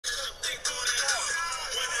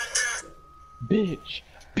Bitch.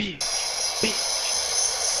 Bitch.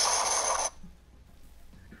 Bitch.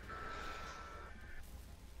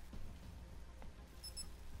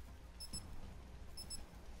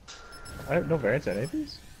 I have no variants on any of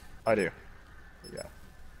these? I do. Yeah.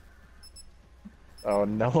 Oh,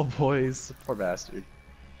 no, boys. Poor bastard.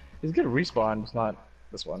 He's gonna respawn, it's not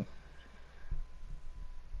this one.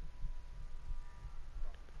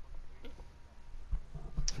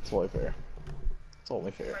 It's only fair. It's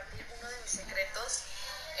only fair.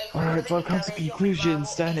 Alright, so I've come to conclusion.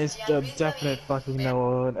 Stan is the definite fucking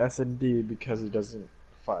no on S&D because he doesn't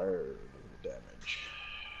fire damage.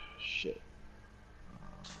 Shit.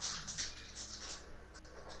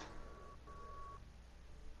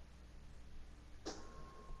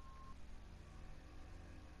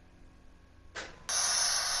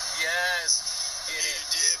 Yes, get it.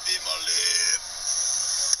 Dip in my lip.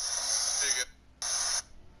 There you go.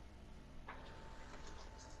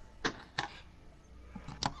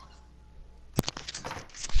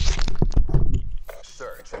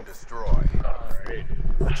 Search and destroy. Alright.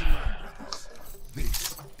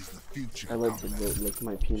 This is the future. I like the like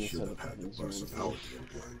my penis Should at have the had the fucking zoom. personality of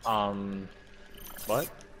games. What?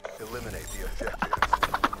 Eliminate the objectives.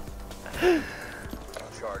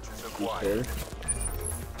 Charges acquired.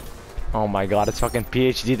 Oh my god, it's fucking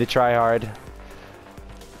PhD the tryhard.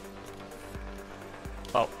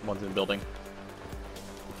 Oh, one's in the building.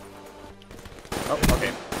 Oh,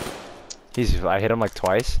 okay. I hit him like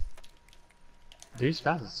twice. Dude, he's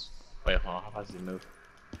fast. Wait, hold on, how fast does he move?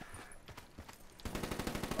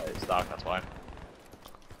 Oh, he's stuck, that's why.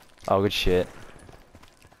 Oh, good shit.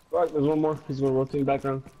 Right, there's one more. He's gonna rotate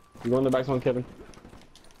background. He's going to the back on Kevin.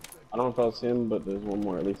 I don't know if that was him, but there's one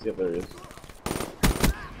more. At least, yep, there he is.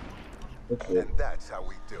 That's it. And that's how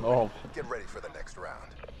we do Oh. it. Get ready for the next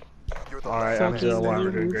round. You're the Alright, last I'm to 0-1, stand.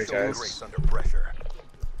 we're doing great, Show guys. grace under pressure.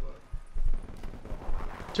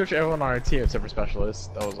 Search everyone on our team except for specialists.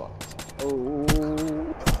 That was awesome.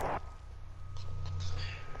 Oh.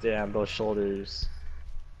 Damn, those shoulders.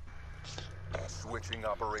 Switching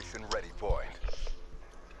operation ready point.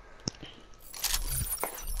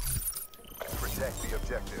 Protect the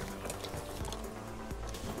objective.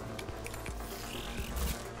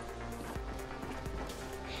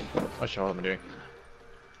 Not sure what I'm doing.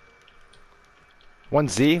 One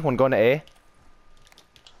Z, one going to A.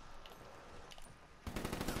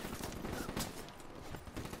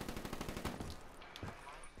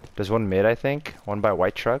 There's one mid, I think. One by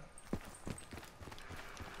white truck.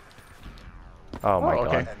 Oh my okay.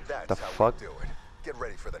 god. And that's The how fuck? we do it. Get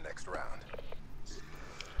ready for the next round.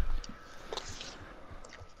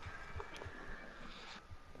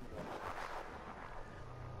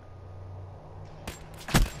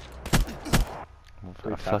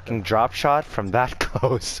 A fucking drop shot from that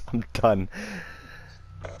close. I'm done.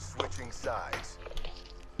 Switching sides.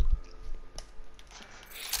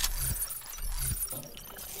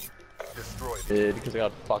 Destroy the Did because I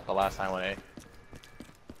got fucked the last time when A.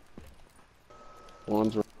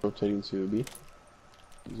 One's rotating to B.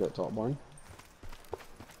 He's at top barn.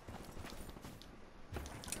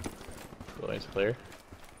 Building's clear.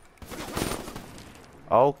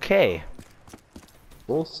 Okay.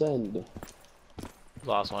 Full send.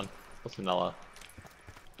 Last one. What's vanilla?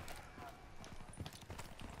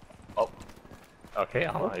 Oh. Okay,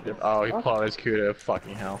 I don't know how he did. Oh, he pulled out his Kuda.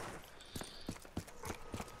 Fucking hell.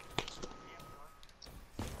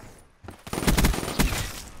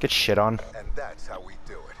 Get shit on. And that's how we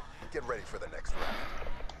do it. Get ready for the next round.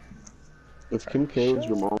 If Kim K was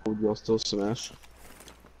your mom, would y'all still smash?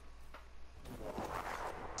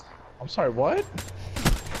 I'm sorry, what?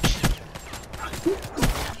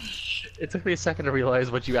 It took me a second to realize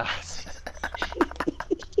what you asked.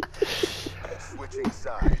 Switching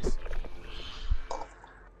sides.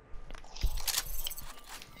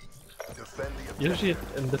 Defend the objective. Usually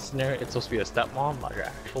in this scenario, it's supposed to be a stepmom, not your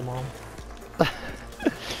actual mom.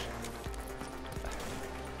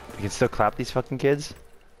 We can still clap these fucking kids.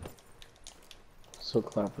 So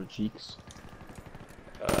clap for cheeks.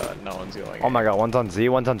 No one's going. Oh my god, one's on Z,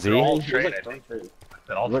 one's on Z. They're all He's trained, like I think. three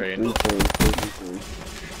They're all trains, trained. three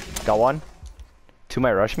trains. Got one. Two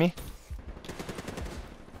might rush me.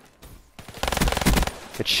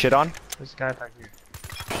 Get shit on. This guy back here.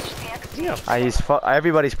 Yeah.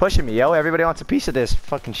 Everybody's pushing me, yo. Everybody wants a piece of this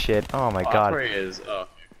fucking shit. Oh my That's god. where he is. Oh.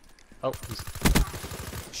 Oh.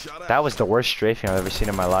 He's... That was the worst strafing I've ever seen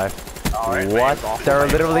in my life. Alright, What? man, They're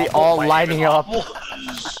literally all My lining name is up. awful.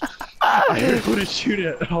 I didn't know who to shoot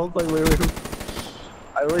at. I was like, wait.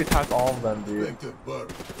 I literally tapped all of them, dude. Think that butter.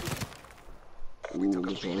 We took a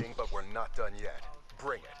this one. beating, but we're not done yet.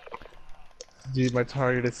 Bring it. Dude, my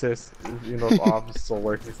target assist, you know, off is still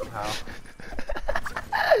working somehow.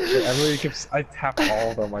 Everybody keeps. I tap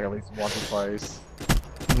all of them like at least once or twice.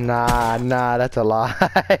 Nah, that's a lie.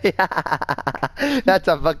 That's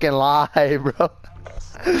a fucking lie, bro.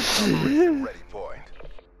 Ready point.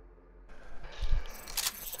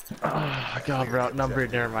 Oh god, we're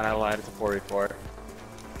outnumbered. Never mind, I lied. It's a 4v4.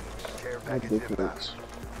 Care package inbound.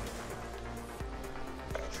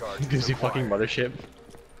 Charge Gives you fucking acquired. mothership.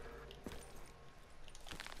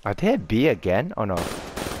 Are they at B again? Oh no.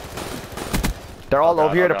 They're all God,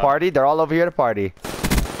 over here oh to God. party. They're all over here to party.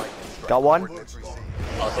 Got one. Coordinates received.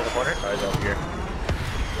 Oh, it's in the corner? Oh, he's over here.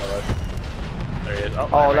 There he is. Oh,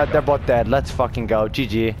 Oh, right, they're both dead. Let's fucking go.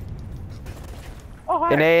 GG. Oh,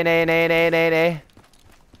 hi. In A.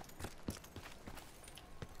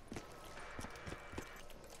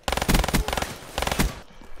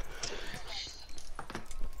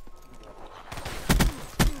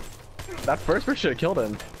 That first person should have killed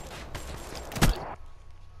him.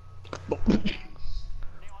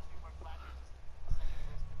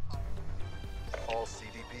 All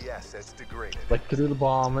CDP assets degraded. Like, through the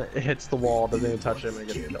bomb, it hits the wall, doesn't even touch him, and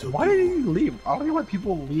it gets killed. Why did you leave? I don't even let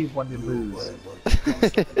people leave when they lose.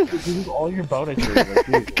 You lose all your bonuses. Like,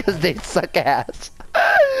 Jesus. Because they suck ass.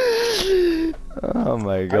 Oh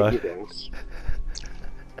my god.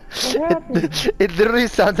 It literally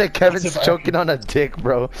sounds like Kevin's That's choking on a dick,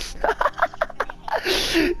 bro.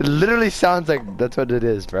 It literally sounds like that's what it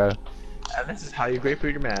is, bro. And this is how you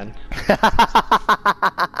grapefruit your man.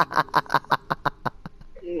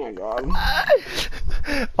 Oh my god.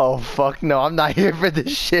 Oh fuck no, I'm not here for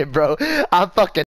this shit, bro. I'm fucking